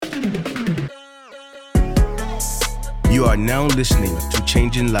You are now listening to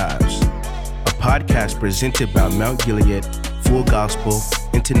Changing Lives, a podcast presented by Mount Gilead Full Gospel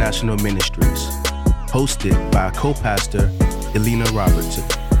International Ministries, hosted by co-pastor Elena Robertson.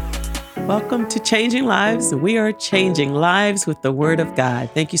 Welcome to Changing Lives. We are changing lives with the Word of God.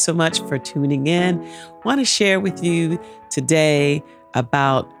 Thank you so much for tuning in. I want to share with you today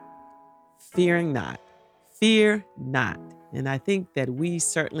about fearing not. Fear not. And I think that we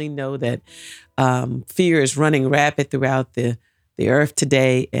certainly know that fear is running rapid throughout the earth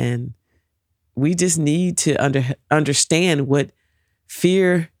today. And we just need to understand what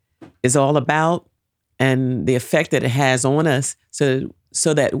fear is all about and the effect that it has on us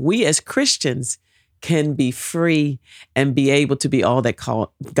so that we as Christians can be free and be able to be all that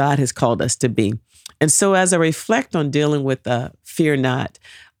God has called us to be. And so as I reflect on dealing with fear not,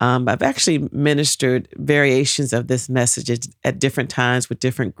 I've actually ministered variations of this message at different times with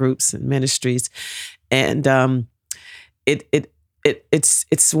different groups and ministries. And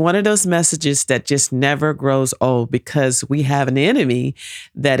it's one of those messages that just never grows old, because we have an enemy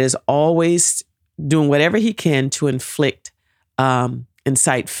that is always doing whatever he can to incite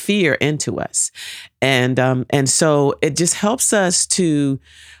fear into us. And so it just helps us to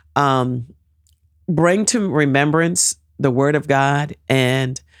bring to remembrance the Word of God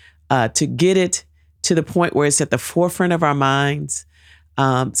and to get it to the point where it's at the forefront of our minds,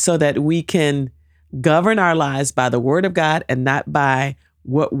 so that we can govern our lives by the Word of God and not by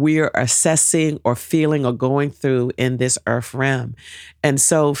what we're assessing or feeling or going through in this earth realm. And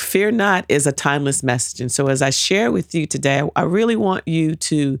so fear not is a timeless message. And so as I share with you today, I really want you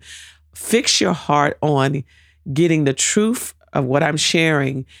to fix your heart on getting the truth of what I'm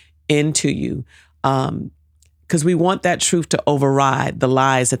sharing into you. Because we want that truth to override the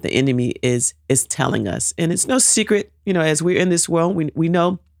lies that the enemy is telling us. And it's no secret, as we're in this world, we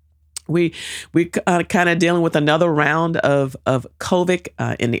know we kind of dealing with another round of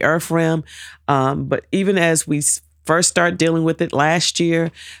COVID in the earth realm. But even as we first started dealing with it last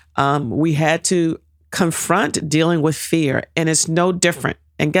year, we had to confront dealing with fear, and it's no different.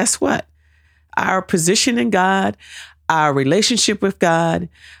 And guess what? Our position in God, our relationship with God,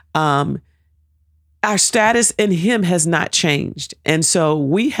 our status in Him has not changed. And so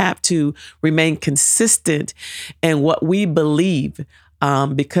we have to remain consistent in what we believe,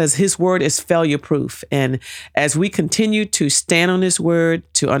 because His Word is failure proof. And as we continue to stand on His Word,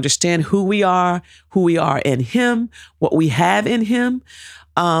 to understand who we are in Him, what we have in Him,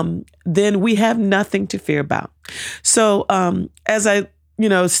 then we have nothing to fear about. So as I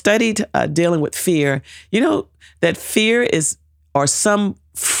studied dealing with fear, that fear is, or some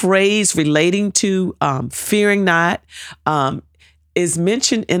phrase relating to fearing not, is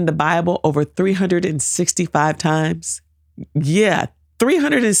mentioned in the Bible over 365 times. Yeah,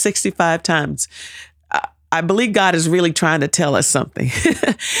 365 times. I believe God is really trying to tell us something.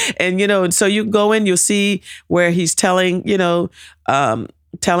 And so you go in, you'll see where He's telling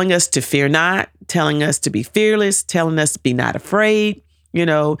us to fear not, telling us to be fearless, telling us to be not afraid.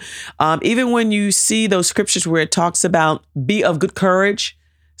 Even when you see those scriptures where it talks about be of good courage.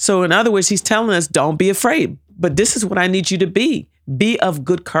 So in other words, He's telling us, don't be afraid, but this is what I need you to be. Be of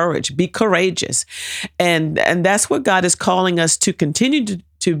good courage, be courageous. And that's what God is calling us to continue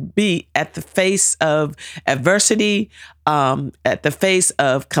to be at the face of adversity, at the face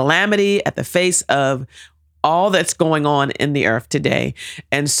of calamity, at the face of all that's going on in the earth today.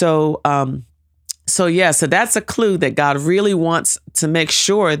 And so that's a clue that God really wants to make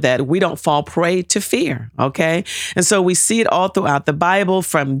sure that we don't fall prey to fear, okay? And so we see it all throughout the Bible,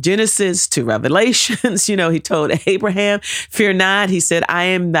 from Genesis to Revelations. He told Abraham, fear not. He said, I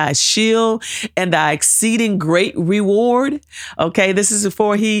am thy shield and thy exceeding great reward, okay? This is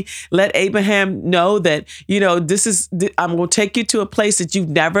before He let Abraham know that, I'm going to take you to a place that you've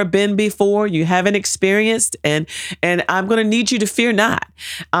never been before, you haven't experienced, and I'm going to need you to fear not.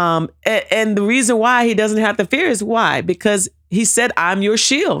 And the reason why he doesn't have to fear is why? Because He said, I'm your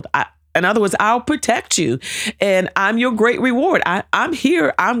shield. In other words, I'll protect you, and I'm your great reward. I'm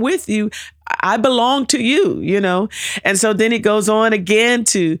here. I'm with you. I belong to you, And so then He goes on again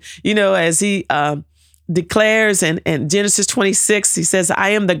to, as He declares in Genesis 26, He says, I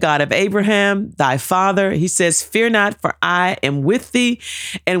am the God of Abraham, thy father. He says, fear not, for I am with thee,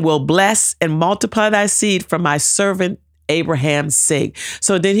 and will bless and multiply thy seed for my servant Abraham's sake.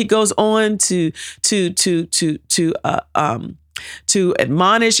 So then He goes on to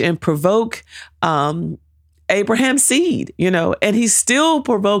admonish and provoke Abraham's seed, and He's still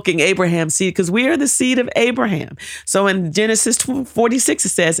provoking Abraham's seed, because we are the seed of Abraham. So in Genesis 46, it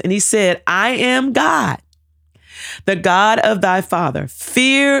says, and He said, I am God, the God of thy father.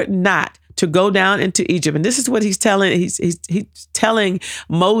 Fear not to go down into Egypt. And this is what he's telling. He's telling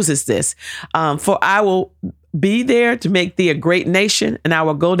Moses this. For I will be there to make thee a great nation, and I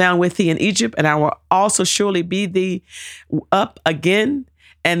will go down with thee in Egypt, and I will also surely be thee up again.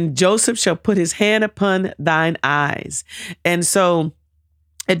 And Joseph shall put his hand upon thine eyes. And so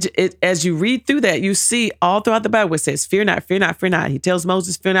as you read through that, you see all throughout the Bible, it says, fear not, fear not, fear not. He tells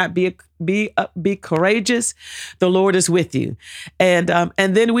Moses, fear not, be courageous. The Lord is with you. And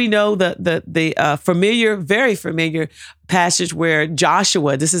then we know the familiar, very familiar passage where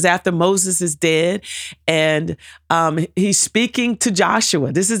Joshua, this is after Moses is dead, and he's speaking to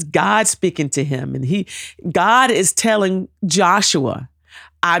Joshua. This is God speaking to him. And God is telling Joshua,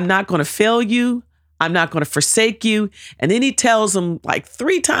 I'm not going to fail you. I'm not going to forsake you. And then he tells him like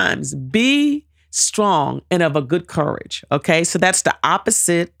 3 times, be strong and of a good courage. Okay. So that's the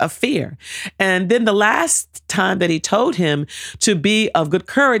opposite of fear. And then the last time that he told him to be of good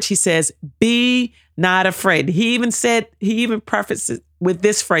courage, he says, be not afraid. He even prefaces with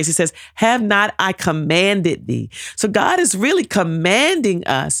this phrase. He says, have not I commanded thee? So God is really commanding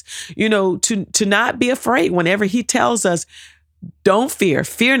us, to not be afraid whenever he tells us, don't fear,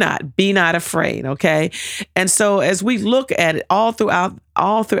 fear not, be not afraid. Okay. And so as we look at it all throughout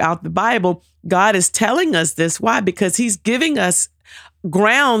the Bible, God is telling us this. Why? Because he's giving us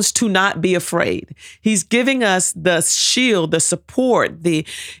grounds to not be afraid. He's giving us the shield, the support,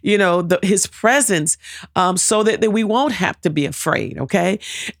 his presence, so that we won't have to be afraid. Okay.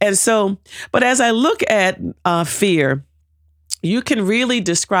 And so, but as I look at fear, you can really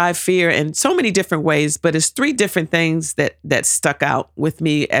describe fear in so many different ways, but it's 3 different things that stuck out with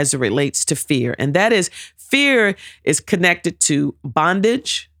me as it relates to fear. And that is, fear is connected to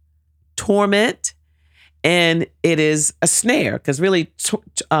bondage, torment, and it is a snare, because really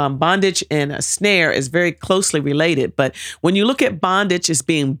bondage and a snare is very closely related. But when you look at bondage as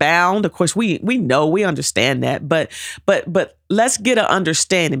being bound, of course, we understand that, but let's get an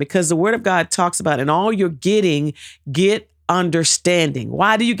understanding, because the Word of God talks about, in all you're getting, get understanding.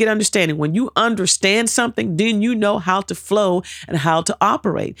 Why do you get understanding? When you understand something, then you know how to flow and how to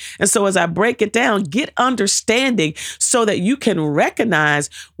operate. And so as I break it down, get understanding so that you can recognize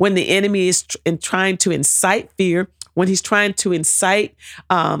when the enemy is trying to incite fear, when he's trying to incite,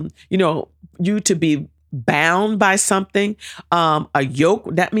 you to be bound by something, a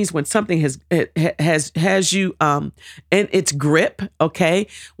yoke. That means when something has you in its grip. Okay.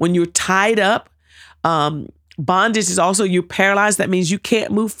 When you're tied up, bondage is also you're paralyzed. That means you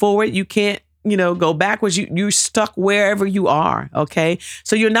can't move forward. You can't, go backwards. You're stuck wherever you are. Okay.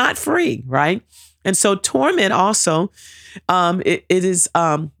 So you're not free. Right. And so torment also, it is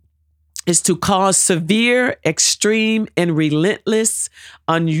to cause severe, extreme, and relentless,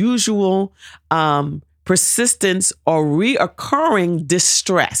 unusual, persistence or reoccurring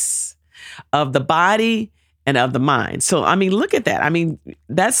distress of the body and of the mind. So, look at that.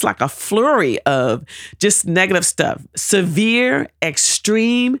 That's like a flurry of just negative stuff. Severe,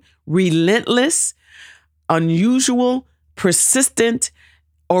 extreme, relentless, unusual, persistent,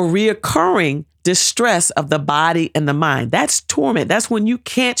 or reoccurring distress of the body and the mind. That's torment. That's when you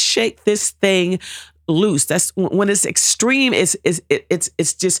can't shake this thing loose. That's when it's extreme. It's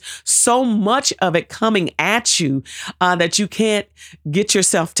just so much of it coming at you that you can't get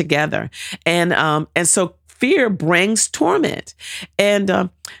yourself together. And so fear brings torment. And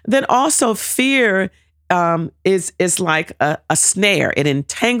then also fear is like a snare. It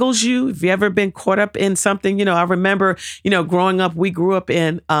entangles you. Have you ever been caught up in something? I remember, growing up, we grew up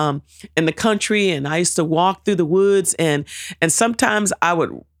in the country, and I used to walk through the woods, and sometimes I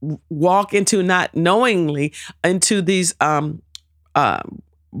would walk into, not knowingly, into these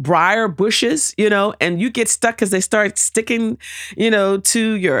briar bushes, and you get stuck because they start sticking,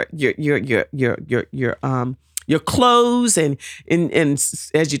 to your clothes, and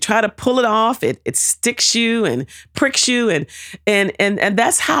as you try to pull it off, it sticks you and pricks you, and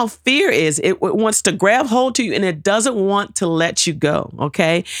that's how fear is. It wants to grab hold to you, and it doesn't want to let you go.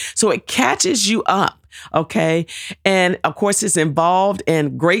 Okay, so it catches you up. Okay, and of course, it's involved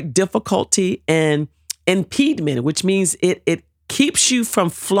in great difficulty and impediment, which means it keeps you from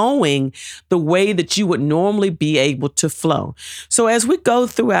flowing the way that you would normally be able to flow. So as we go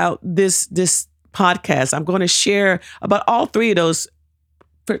throughout this podcast, I'm going to share about all 3 of those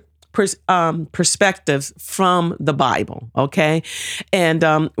perspectives from the Bible. Okay.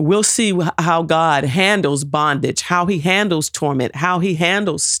 And we'll see how God handles bondage, how he handles torment, how he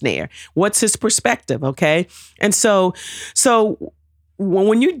handles snare. What's his perspective? Okay. And so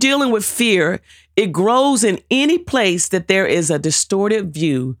when you're dealing with fear, it grows in any place that there is a distorted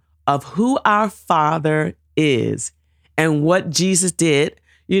view of who our Father is and what Jesus did,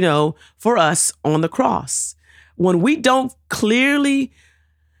 for us on the cross. When we don't clearly,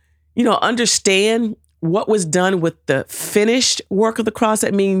 understand what was done with the finished work of the cross,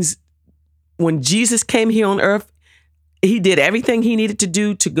 that means when Jesus came here on earth, he did everything he needed to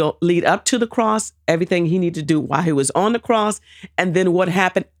do to go lead up to the cross, everything he needed to do while he was on the cross, and then what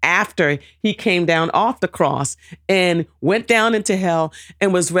happened after he came down off the cross and went down into hell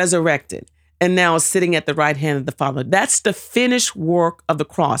and was resurrected and now is sitting at the right hand of the Father. That's the finished work of the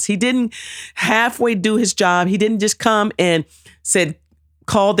cross. He didn't halfway do his job. He didn't just come and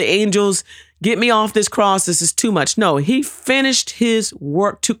call the angels, get me off this cross. This is too much. No, he finished his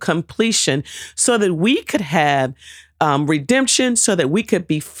work to completion so that we could have redemption, so that we could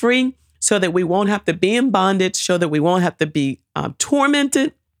be free, so that we won't have to be in bondage, so that we won't have to be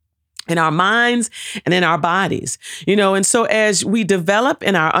tormented in our minds and in our bodies, and so as we develop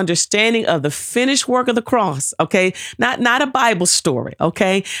in our understanding of the finished work of the cross, okay, not a Bible story,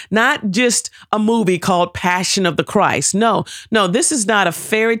 okay, not just a movie called Passion of the Christ. No, this is not a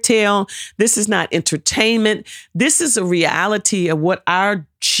fairy tale. This is not entertainment. This is a reality of what our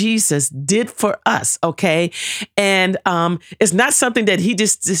Jesus did for us, okay? And it's not something that he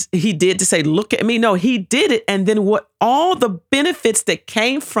did to say, look at me. No, he did it. And then all the benefits that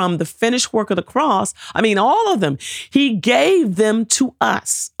came from the finished work of the cross, all of them, he gave them to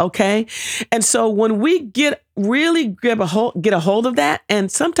us, okay? And so when we really get a hold of that,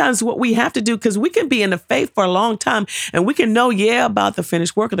 and sometimes what we have to do, because we can be in the faith for a long time and we can know, about the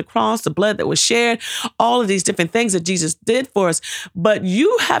finished work of the cross, the blood that was shed, all of these different things that Jesus did for us, but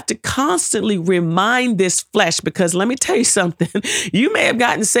you have to constantly remind this flesh, because let me tell you something, you may have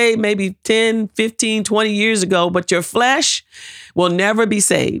gotten saved maybe 10, 15, 20 years ago, but your flesh will never be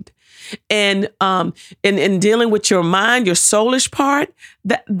saved. And in dealing with your mind, your soulish part,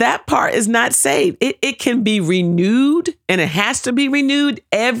 that part is not saved. It can be renewed, and it has to be renewed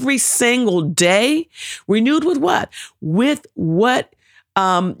every single day. Renewed with what? With what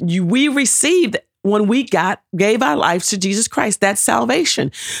we received when we gave our lives to Jesus Christ. That's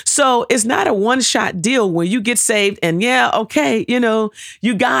salvation. So it's not a one-shot deal where you get saved and you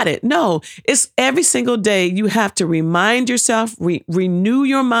got it. No, it's every single day you have to remind yourself, renew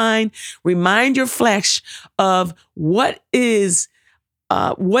your mind, remind your flesh of what is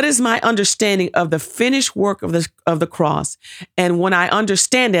my understanding of the finished work of the cross. And when I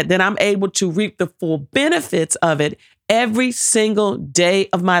understand that, then I'm able to reap the full benefits of it every single day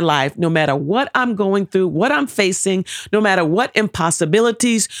of my life, no matter what I'm going through, what I'm facing, no matter what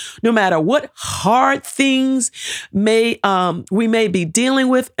impossibilities, no matter what hard things we may be dealing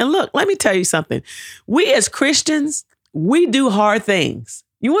with. And look, let me tell you something. We as Christians, we do hard things.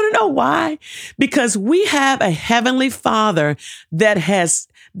 You want to know why? Because we have a heavenly Father that has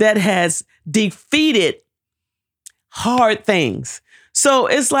defeated hard things. So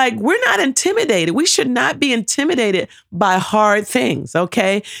it's like we're not intimidated. We should not be intimidated by hard things,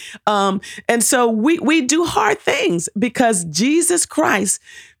 okay? And so we do hard things because Jesus Christ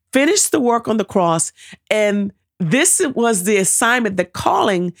finished the work on the cross, and this was the assignment, the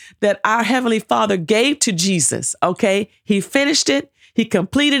calling that our Heavenly Father gave to Jesus, okay? He finished it. He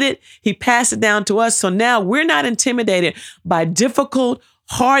completed it. He passed it down to us. So now we're not intimidated by difficult,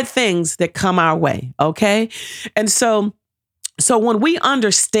 hard things that come our way, okay? And so when we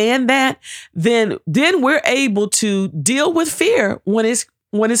understand that, then we're able to deal with fear when it's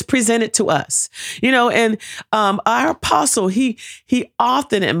presented to us, and our apostle, he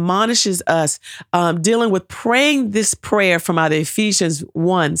often admonishes us dealing with praying this prayer from out of Ephesians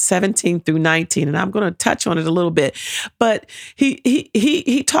 1:17-19. And I'm going to touch on it a little bit, but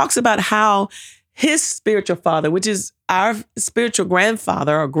he talks about how his spiritual father, which is our spiritual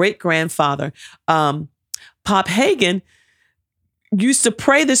grandfather or great grandfather, Pop Hagen, used to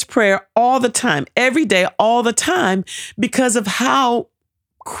pray this prayer all the time, every day, all the time, because of how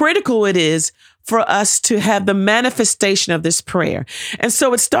critical it is for us to have the manifestation of this prayer. And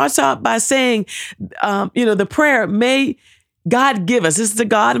so it starts out by saying, the prayer, may God give us, this is the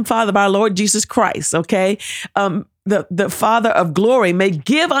God and Father of our Lord Jesus Christ, okay? The Father of glory may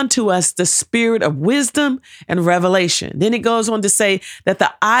give unto us the spirit of wisdom and revelation. Then it goes on to say that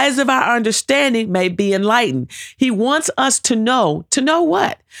the eyes of our understanding may be enlightened. He wants us to know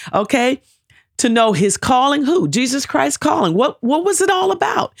what? Okay. To know his calling, who? Jesus Christ's calling. What was it all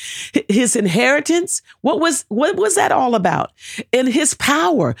about? His inheritance. What was that all about? And his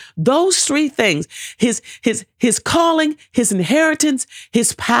power. Those three things. His calling, his inheritance,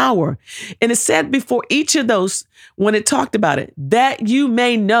 his power. And it said before each of those, when it talked about it, that you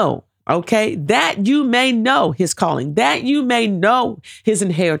may know. Okay, that you may know his calling, that you may know his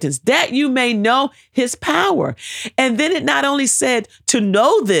inheritance, that you may know his power. And then it not only said to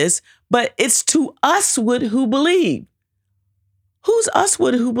know this, but it's to usward who believe. Who's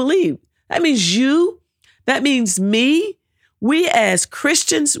usward who believe? That means you. That means me. We as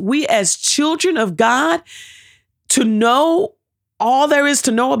Christians, we as children of God, to know all there is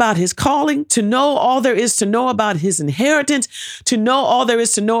to know about his calling, to know all there is to know about his inheritance, to know all there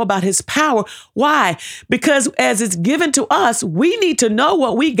is to know about his power. Why? Because as it's given to us, we need to know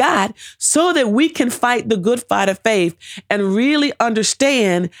what we got so that we can fight the good fight of faith and really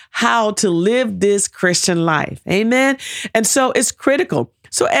understand how to live this Christian life. Amen. And so it's critical.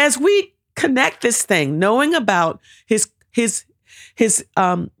 So as we connect this thing, knowing about his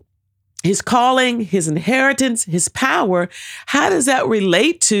calling, his inheritance, his power, how does that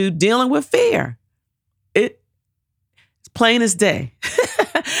relate to dealing with fear? It's plain as day.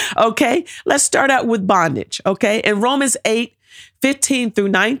 Okay, let's start out with bondage. Okay, in Romans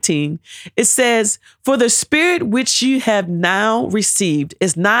 8:15-19, it says, "For the spirit which you have now received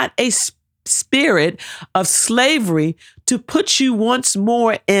is not a spirit of slavery to put you once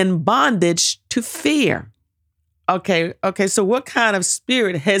more in bondage to fear." Okay. So what kind of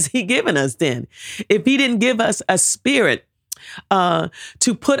spirit has he given us then? If he didn't give us a spirit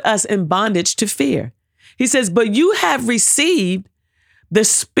to put us in bondage to fear, he says, "But you have received the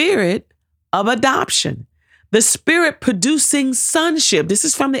spirit of adoption, the spirit producing sonship." This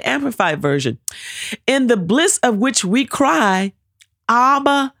is from the Amplified Version. "In the bliss of which we cry,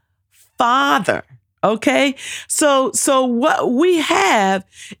 Abba, Father." Okay, so what we have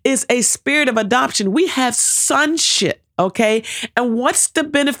is a spirit of adoption. We have sonship. Okay, and what's the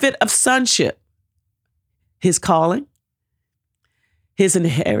benefit of sonship? His calling, his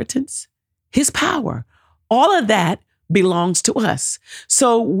inheritance, his power. All of that belongs to us.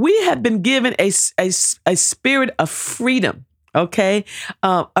 So we have been given a spirit of freedom. Okay,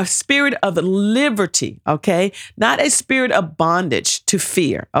 a spirit of liberty, okay, not a spirit of bondage to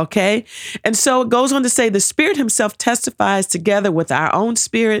fear, okay? And so it goes on to say, the Spirit himself testifies together with our own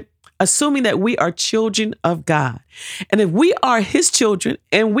spirit, assuming that we are children of God. And if we are his children,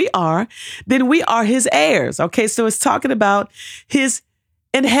 and we are, then we are his heirs, okay? So it's talking about his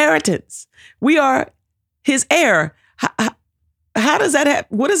inheritance. We are his heir. How does that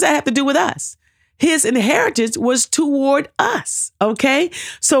what does that have to do with us? His inheritance was toward us, okay?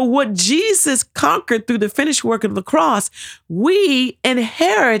 So what Jesus conquered through the finished work of the cross, we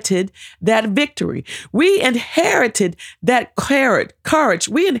inherited that victory. We inherited that courage.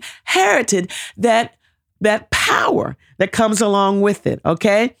 We inherited that power that comes along with it,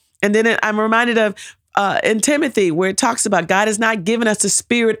 okay? And then I'm reminded of in Timothy, where it talks about God has not given us a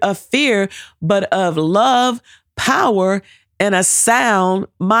spirit of fear, but of love, power, and a sound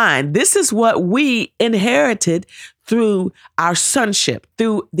mind. This is what we inherited through our sonship,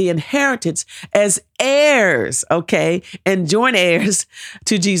 through the inheritance as heirs, okay, and joint heirs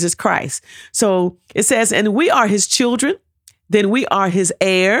to Jesus Christ. So it says, and we are his children, then we are his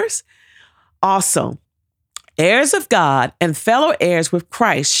heirs also, heirs of God and fellow heirs with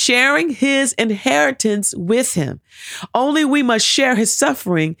Christ, sharing his inheritance with him. Only we must share his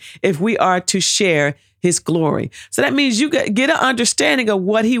suffering if we are to share his glory. So that means you get an understanding of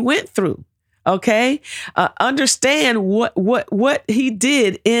what he went through. Okay. Understand what he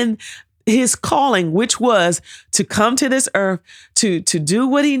did in his calling, which was to come to this earth, to do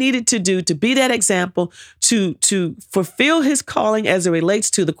what he needed to do, to be that example, to fulfill his calling as it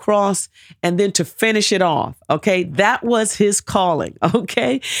relates to the cross, and then to finish it off. Okay. That was his calling.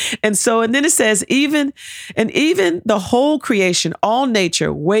 Okay. And then it says, even the whole creation, all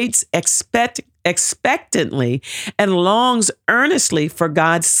nature waits expectantly and longs earnestly for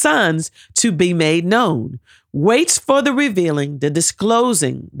God's sons to be made known, waits for the revealing, the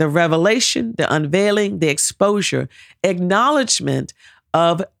disclosing, the revelation, the unveiling, the exposure, acknowledgement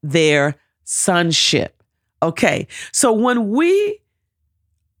of their sonship. Okay, so when we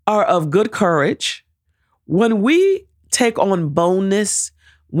are of good courage, when we take on boldness,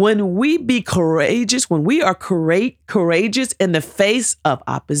 when we be courageous, when we are courageous in the face of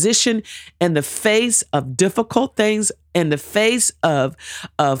opposition, in the face of difficult things, in the face of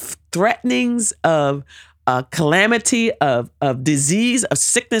threatenings, of calamity, of disease, of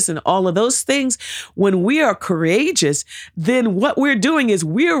sickness, and all of those things, when we are courageous, then what we're doing is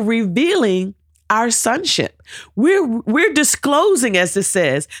we're revealing our sonship. We're disclosing, as this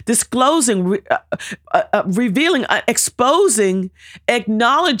says, revealing, exposing,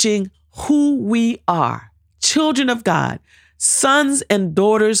 acknowledging who we are, children of God, sons and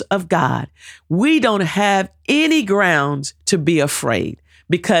daughters of God. We don't have any grounds to be afraid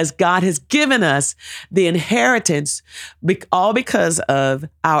because God has given us the inheritance, all because of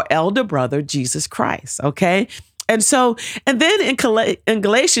our elder brother, Jesus Christ. Okay. And so, and then in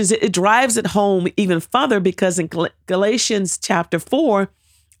Galatians, it drives it home even further, because in Galatians chapter 4,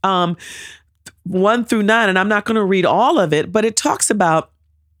 1 through 9, and I'm not going to read all of it, but it talks about,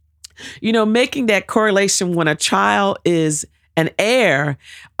 making that correlation when a child is an heir,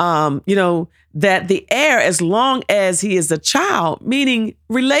 that the heir, as long as he is a child, meaning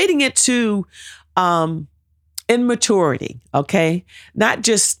relating it to immaturity, okay? Not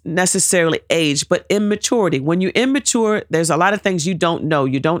just necessarily age, but immaturity. When you're immature, there's a lot of things you don't know,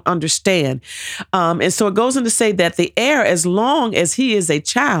 you don't understand. And so it goes on to say that the heir, as long as he is a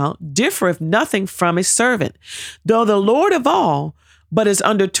child, differeth nothing from a servant, though the Lord of all, but is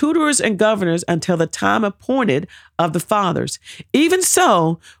under tutors and governors until the time appointed of the fathers. Even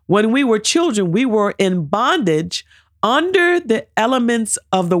so, when we were children, we were in bondage under the elements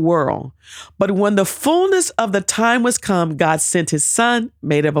of the world. But when the fullness of the time was come, God sent his son,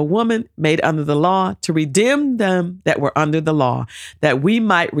 made of a woman, made under the law, to redeem them that were under the law, that we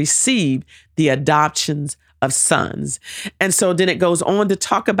might receive the adoptions of sons. And so then it goes on to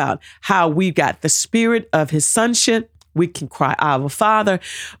talk about how we got the spirit of his sonship. We can cry, Abba, Father.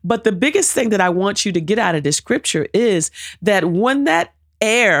 But the biggest thing that I want you to get out of this scripture is that when that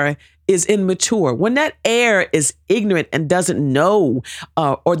heir is immature, when that heir is ignorant and doesn't know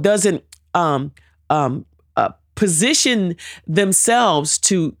or doesn't position themselves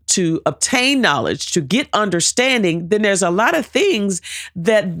to obtain knowledge, to get understanding, then there's a lot of things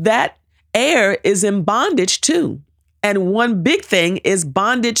that heir is in bondage to. And one big thing is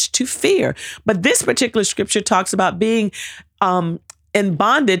bondage to fear. But this particular scripture talks about being in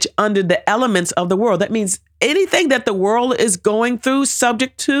bondage under the elements of the world. That means anything that the world is going through,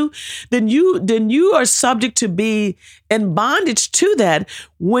 subject to, then you are subject to be in bondage to that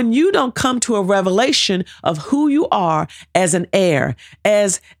when you don't come to a revelation of who you are as an heir,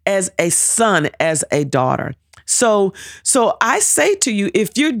 as a son, as a daughter. So I say to you,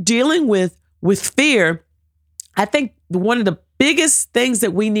 if you're dealing with fear, I think one of the biggest things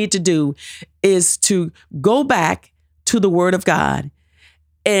that we need to do is to go back to the Word of God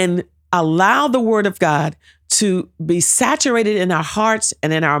and allow the Word of God to be saturated in our hearts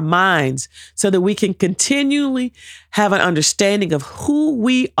and in our minds so that we can continually have an understanding of who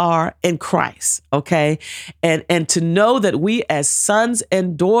we are in Christ, okay? And to know that we as sons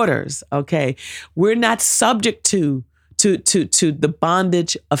and daughters, okay, we're not subject to the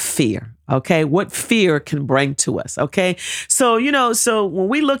bondage of fear, okay? What fear can bring to us, okay? So when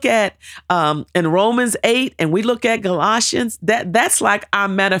we look at in Romans 8 and we look at Galatians, that's like our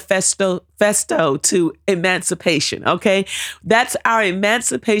manifesto to emancipation, okay? That's our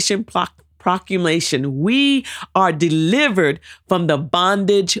emancipation proclamation. We are delivered from the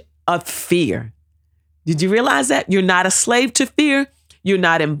bondage of fear. Did you realize that? You're not a slave to fear. You're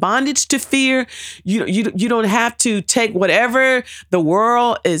not in bondage to fear. You don't have to take whatever the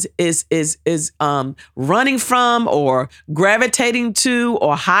world is running from or gravitating to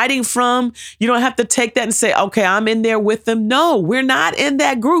or hiding from. You don't have to take that and say, okay, I'm in there with them. No, we're not in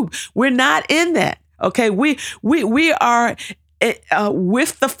that group. We're not in that. Okay, we are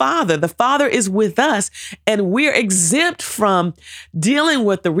with the Father. The Father is with us, and we're exempt from dealing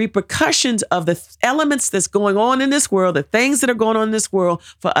with the repercussions of the elements that's going on in this world, the things that are going on in this world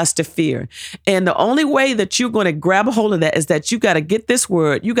for us to fear. And the only way that you're going to grab a hold of that is that you got to get this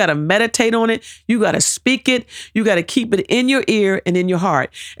word. You got to meditate on it. You got to speak it. You got to keep it in your ear and in your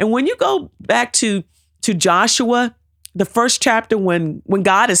heart. And when you go back to Joshua, the first chapter, when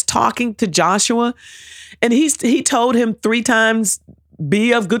God is talking to Joshua, and he told him 3 times,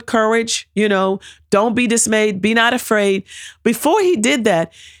 be of good courage, don't be dismayed, be not afraid. Before he did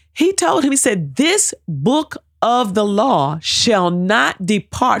that, he told him, he said, this book of the law shall not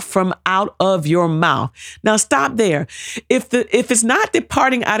depart from out of your mouth. Now stop there. If it's not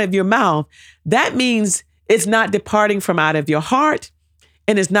departing out of your mouth, that means it's not departing from out of your heart,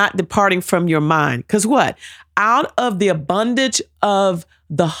 and it's not departing from your mind. Because what? Out of the abundance of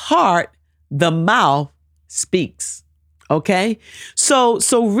the heart, the mouth speaks. Okay? So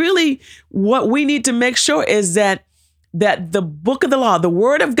really what we need to make sure is that the book of the law, the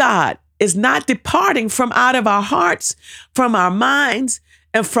word of God, is not departing from out of our hearts, from our minds,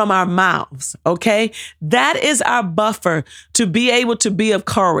 and from our mouths. Okay? That is our buffer to be able to be of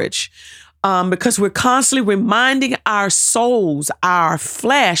courage. Because we're constantly reminding our souls, our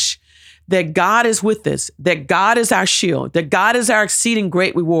flesh, that God is with us, that God is our shield, that God is our exceeding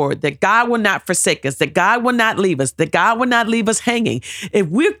great reward, that God will not forsake us, that God will not leave us, that God will not leave us hanging. If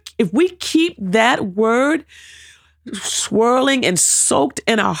we keep that word swirling and soaked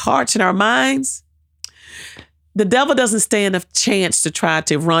in our hearts and our minds, the devil doesn't stand a chance to try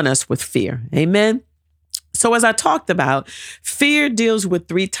to run us with fear. Amen. So as I talked about, fear deals with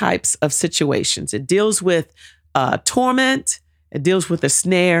three types of situations. It deals with torment, it deals with a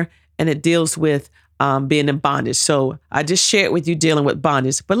snare, and it deals with being in bondage. So I just shared with you dealing with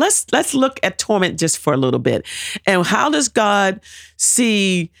bondage, but let's look at torment just for a little bit. And how does God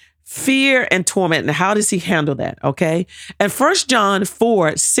see fear and torment, and how does he handle that? Okay. And 1 John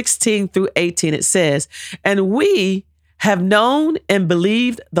 4:16-18, it says, and we have known and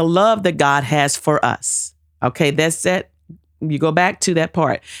believed the love that God has for us. Okay. That's that. You go back to that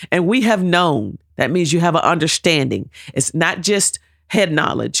part. And we have known. That means you have an understanding. It's not just head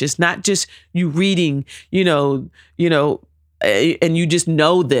knowledge. It's not just you reading, and you just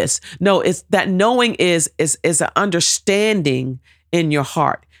know this. No, it's that knowing is an understanding in your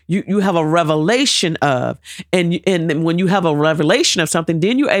heart. You have a revelation of, and when you have a revelation of something,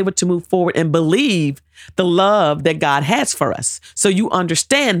 then you're able to move forward and believe the love that God has for us. So you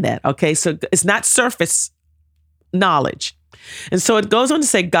understand that, okay? So it's not surface knowledge. And so it goes on to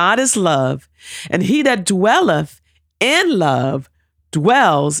say, God is love, and he that dwelleth in love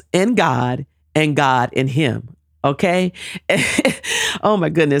dwells in God, and God in him. Okay. Oh my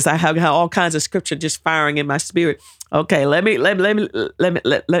goodness. I have all kinds of scripture just firing in my spirit. Okay. Let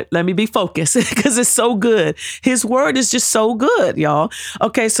me be focused because it's so good. His word is just so good, y'all.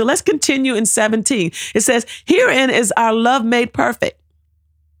 Okay. So let's continue in 17. It says, herein is our love made perfect,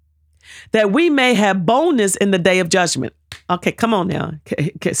 that we may have boldness in the day of judgment. Okay. Come on now.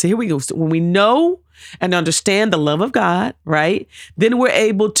 Okay, so here we go. So when we know and understand the love of God, right? Then we're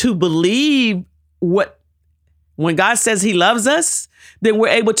able to believe when God says he loves us, then we're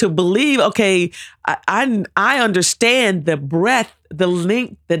able to believe, okay, I understand the breadth, the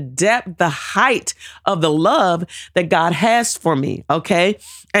length, the depth, the height of the love that God has for me. Okay.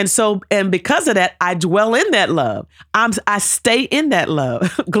 And because of that, I dwell in that love. I stay in that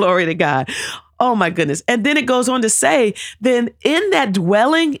love. Glory to God. Oh my goodness. And then it goes on to say, then in that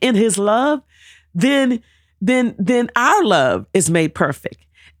dwelling in his love, then our love is made perfect.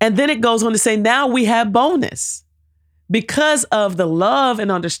 And then it goes on to say, now we have boldness because of the love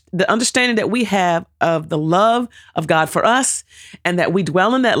and the understanding that we have of the love of God for us, and that we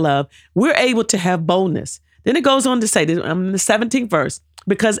dwell in that love, we're able to have boldness. Then it goes on to say, I'm in the 17th verse,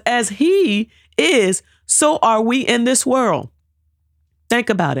 because as he is, so are we in this world. Think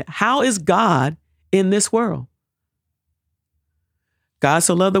about it. How is God in this world? God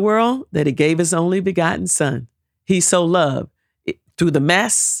so loved the world that he gave his only begotten son. He so loved through the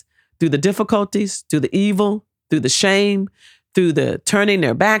mess, through the difficulties, through the evil, through the shame, through the turning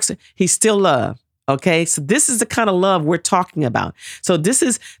their backs. He still loved. Okay. So this is the kind of love we're talking about. So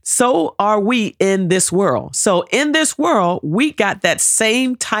are we in this world. So in this world, we got that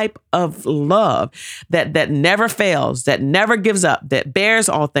same type of love that never fails, that never gives up, that bears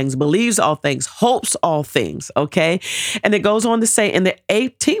all things, believes all things, hopes all things. Okay. And it goes on to say in the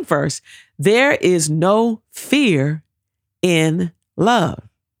 18th verse, there is no fear in love.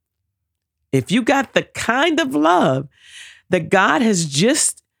 If you got the kind of love that God has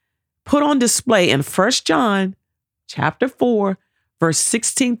just put on display in 1 John chapter 4, verse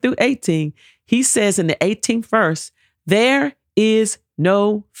 16-18, he says in the 18th verse, there is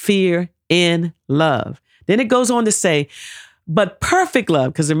no fear in love. Then it goes on to say, but perfect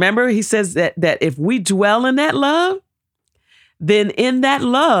love, because remember, he says that if we dwell in that love, then in that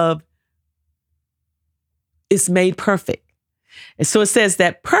love is made perfect. And so it says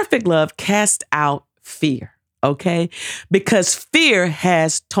that perfect love casts out fear, okay? Because fear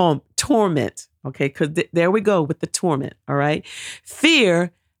has torment, okay? Because there we go with the torment, all right?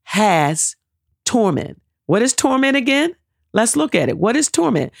 Fear has torment. What is torment again? Let's look at it. What is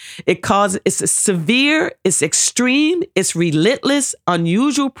torment? It's a severe, it's extreme, it's relentless,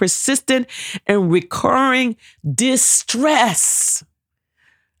 unusual, persistent, and recurring distress.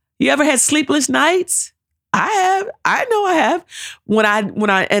 You ever had sleepless nights? I know I have. When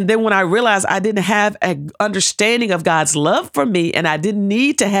I realized I didn't have an understanding of God's love for me, and I didn't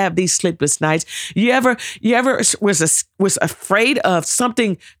need to have these sleepless nights. You ever was afraid of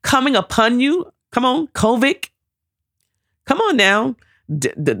something coming upon you? Come on, COVID. Come on now.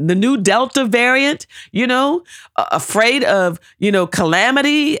 the new Delta variant, afraid of,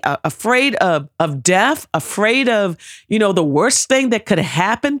 calamity, afraid of death, afraid of, the worst thing that could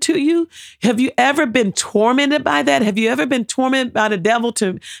happen to you. Have you ever been tormented by that? Have you ever been tormented by the devil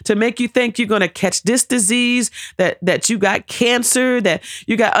to make you think you're going to catch this disease, that you got cancer, that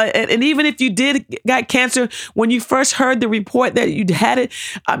you got, and even if you got cancer, when you first heard the report that you'd had it,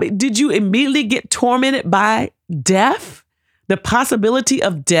 did you immediately get tormented by death, the possibility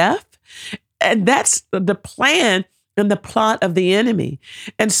of death? And that's the plan and the plot of the enemy.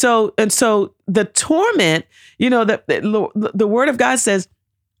 And so the torment, the word of God says,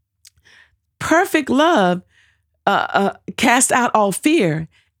 perfect love casts out all fear,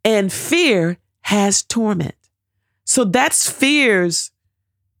 and fear has torment. So that's fear's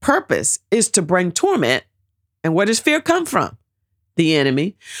purpose, is to bring torment. And where does fear come from? The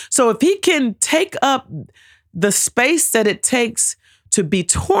enemy. So if he can take up the space that it takes to be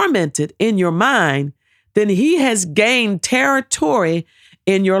tormented in your mind, then he has gained territory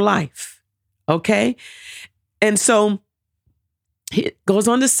in your life. Okay? And so he goes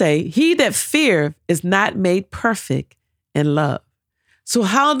on to say, he that feareth is not made perfect in love. So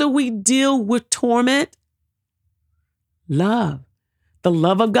how do we deal with torment? Love. The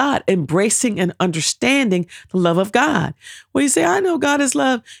love of God, embracing and understanding the love of God. Well, you say, I know God is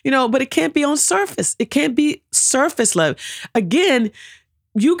love, but it can't be on surface. It can't be surface love. Again,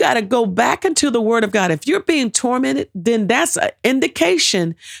 you got to go back into the word of God. If you're being tormented, then that's an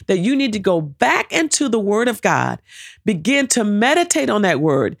indication that you need to go back into the word of God, begin to meditate on that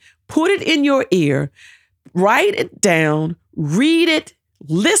word, put it in your ear, write it down, read it,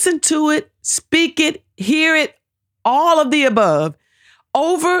 listen to it, speak it, hear it, all of the above,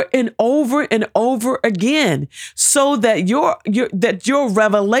 over and over and over again, so that your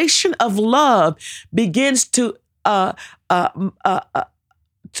revelation of love begins to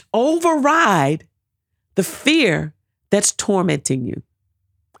override the fear that's tormenting you.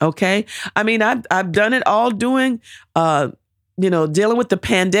 Okay, I mean, I've done it all doing, dealing with the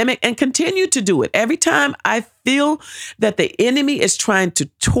pandemic, and continue to do it. Every time I feel that the enemy is trying to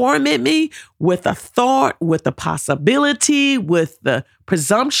torment me with a thought, with a possibility, with the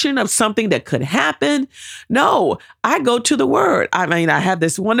presumption of something that could happen, no, I go to the word. I mean, I have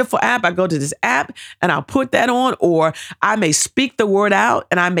this wonderful app. I go to this app and I'll put that on, or I may speak the word out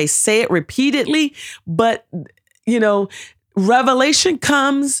and I may say it repeatedly, but, revelation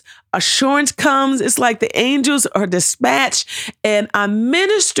comes, assurance comes. It's like the angels are dispatched, and I'm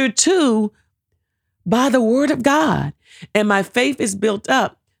ministered to by the word of God. And my faith is built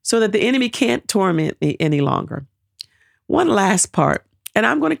up so that the enemy can't torment me any longer. One last part, and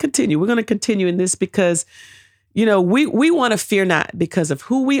I'm going to continue. We're going to continue in this because, we want to fear not because of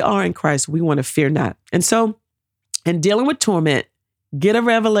who we are in Christ. We want to fear not. And so in dealing with torment, get a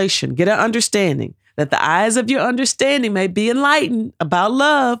revelation, get an understanding, that the eyes of your understanding may be enlightened about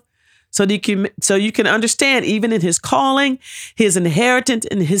love, so you can understand, even in his calling, his inheritance,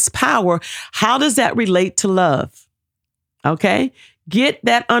 and his power, how does that relate to love? Okay? Get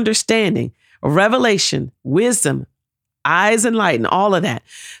that understanding, revelation, wisdom, eyes enlightened, all of that.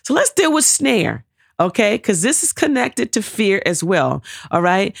 So let's deal with snare, okay? Because this is connected to fear as well, all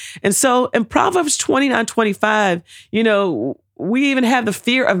right? And so in Proverbs 29:25, we even have the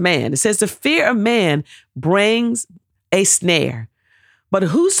fear of man. It says the fear of man brings a snare, but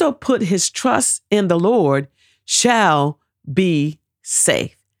whoso put his trust in the Lord shall be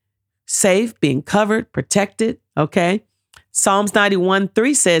safe. Safe, being covered, protected, okay? Psalms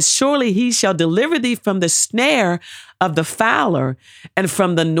 91:3 says, surely he shall deliver thee from the snare of the fowler and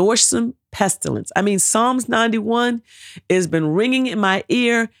from the noisome pestilence. I mean, Psalms 91 has been ringing in my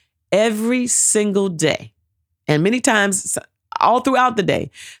ear every single day, and many times all throughout the day.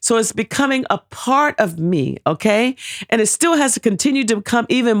 So it's becoming a part of me, okay? And it still has to continue to become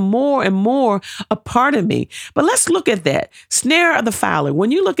even more and more a part of me. But let's look at that. Snare of the fowler.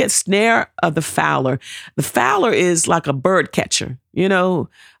 When you look at snare of the fowler is like a bird catcher, to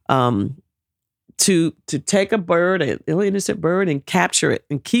take a bird, an innocent bird, and capture it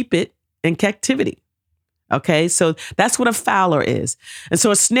and keep it in captivity. Okay, so that's what a fowler is. And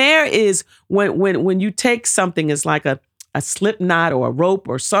so a snare is when you take something, it's like a slip knot or a rope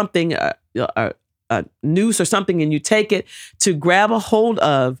or something, a noose or something, and you take it to grab a hold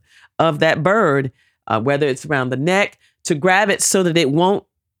of that bird, whether it's around the neck, to grab it so that it won't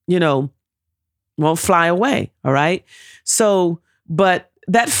fly away. All right. So, but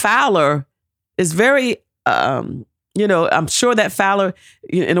that fowler is very, I'm sure that fowler,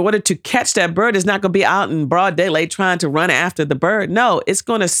 in order to catch that bird, is not going to be out in broad daylight trying to run after the bird. No, it's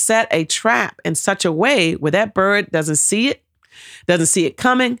going to set a trap in such a way where that bird doesn't see it, doesn't see it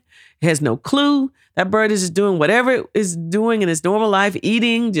coming, has no clue. That bird is just doing whatever it is doing in its normal life,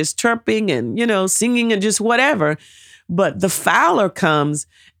 eating, just chirping and, singing and just whatever. But the fowler comes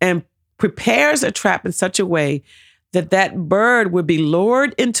and prepares a trap in such a way that bird would be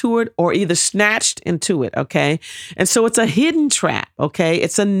lured into it or either snatched into it, okay? And so it's a hidden trap, okay?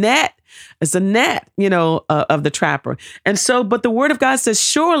 It's a net. It's a net, of the trapper. And so, but the word of God says,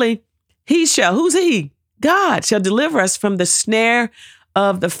 surely he shall, who's he? God shall deliver us from the snare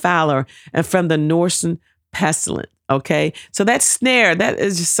of the fowler and from the Northern pestilence. Okay. So that snare, that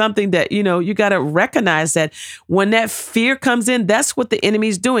is just something that, you got to recognize that when that fear comes in, that's what the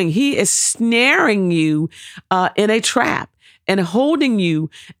enemy's doing. He is snaring you in a trap and holding you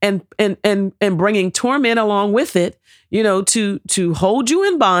and bringing torment along with it, to hold you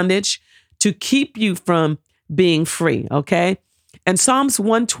in bondage, to keep you from being free. Okay. And Psalms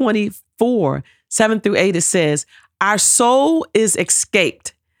 124, 7-8, it says, our soul is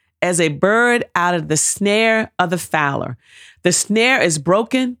escaped as a bird out of the snare of the fowler. The snare is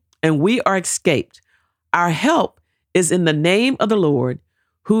broken and we are escaped. Our help is in the name of the Lord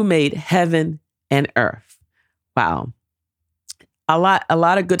who made heaven and earth. Wow. A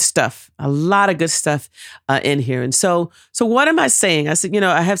lot of good stuff, in here. And so what am I saying? I said,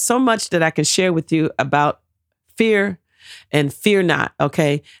 I have so much that I can share with you about fear and fear not.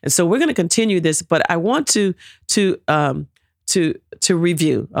 Okay. And so we're going to continue this, but I want to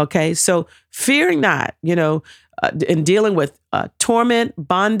review. Okay. So fearing not, in dealing with torment,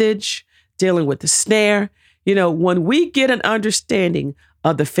 bondage, dealing with the snare, when we get an understanding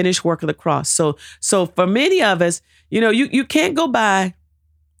of the finished work of the cross. So for many of us, you can't go by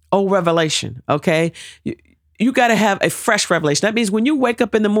old revelation. Okay. You got to have a fresh revelation. That means when you wake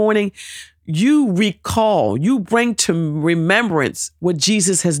up in the morning, you recall, you bring to remembrance what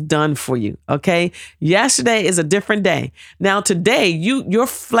Jesus has done for you. Okay. Yesterday is a different day. Now today, your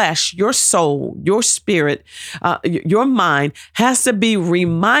flesh, your soul, your spirit, your mind has to be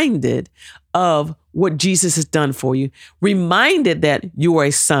reminded of what Jesus has done for you. Reminded that you are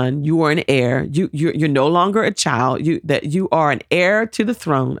a son, you are an heir, you're no longer a child, that you are an heir to the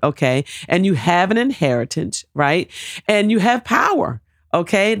throne, okay? And you have an inheritance, right? And you have power,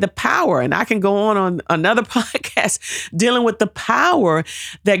 okay? The power, and I can go on another podcast dealing with the power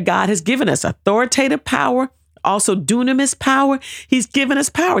that God has given us, authoritative power, also dunamis power. He's given us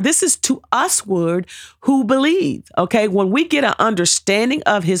power. This is to us word who believe. Okay. When we get an understanding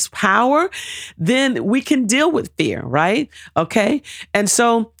of his power, then we can deal with fear. Right. Okay. And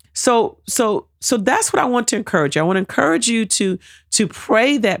so that's what I want to encourage you. I want to encourage you to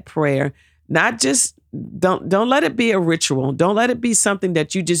pray that prayer, not just don't let it be a ritual. Don't let it be something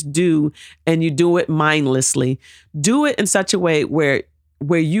that you just do and you do it mindlessly. Do it in such a way where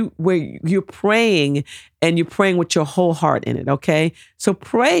you're praying and you're praying with your whole heart in it. Okay. So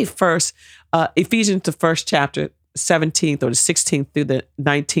pray first, Ephesians, the first chapter, 17th or the 16th through the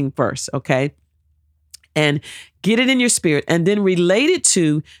 19th verse. Okay. And get it in your spirit and then relate it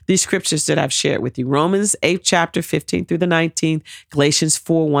to these scriptures that I've shared with you. Romans 8th chapter, 15 through the 19th, Galatians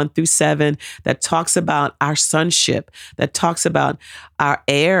 4, 1-7, that talks about our sonship, that talks about our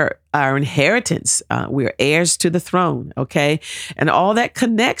inheritance. We're heirs to the throne. Okay. And all that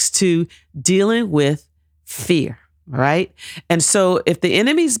connects to dealing with fear. Right. And so if the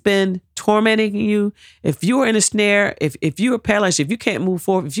enemy's been tormenting you, if you are in a snare, if you are paralyzed, if you can't move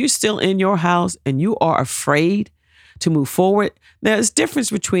forward, if you're still in your house and you are afraid to move forward, there's a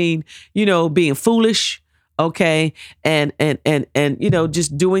difference between, being foolish, okay, and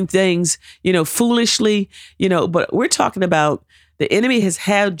just doing things, foolishly, but we're talking about the enemy has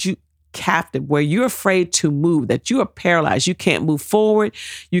had you captive where you're afraid to move, that you are paralyzed. You can't move forward.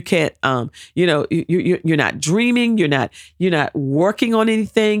 You can't, you're not dreaming. You're not working on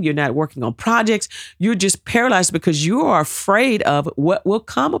anything. You're not working on projects. You're just paralyzed because you are afraid of what will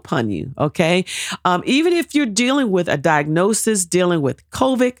come upon you. Okay. Even if you're dealing with a diagnosis, dealing with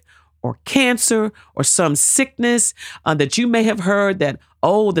COVID or cancer or some sickness that you may have heard that,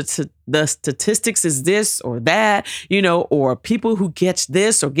 the statistics is this or that, or people who get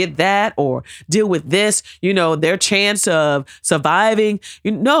this or get that or deal with this, their chance of surviving.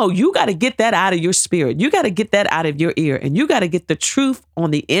 You got to get that out of your spirit. You got to get that out of your ear and you got to get the truth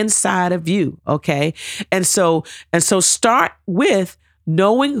on the inside of you. Okay. And so start with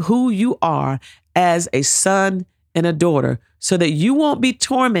knowing who you are as a son and a daughter, so that you won't be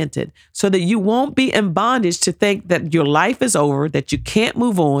tormented, so that you won't be in bondage to think that your life is over, that you can't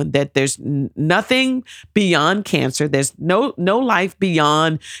move on, that there's nothing beyond cancer, there's no life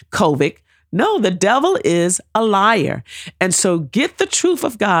beyond COVID. No, the devil is a liar. And so get the truth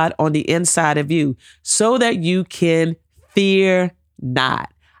of God on the inside of you so that you can Fear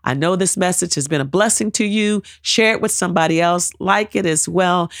not. I know this message has been a blessing to you. Share it with somebody else. Like it as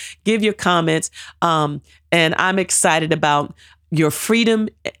well. Give your comments. And I'm excited about your freedom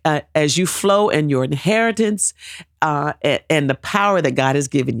as you flow in your inheritance and the power that God has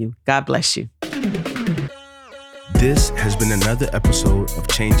given you. God bless you. This has been another episode of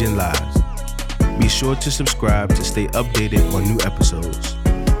Changing Lives. Be sure to subscribe to stay updated on new episodes.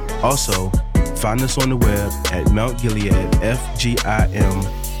 Also, find us on the web at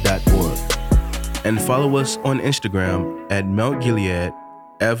mountgileadfgim.org and follow us on Instagram at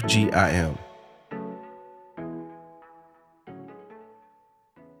mountgileadfgim.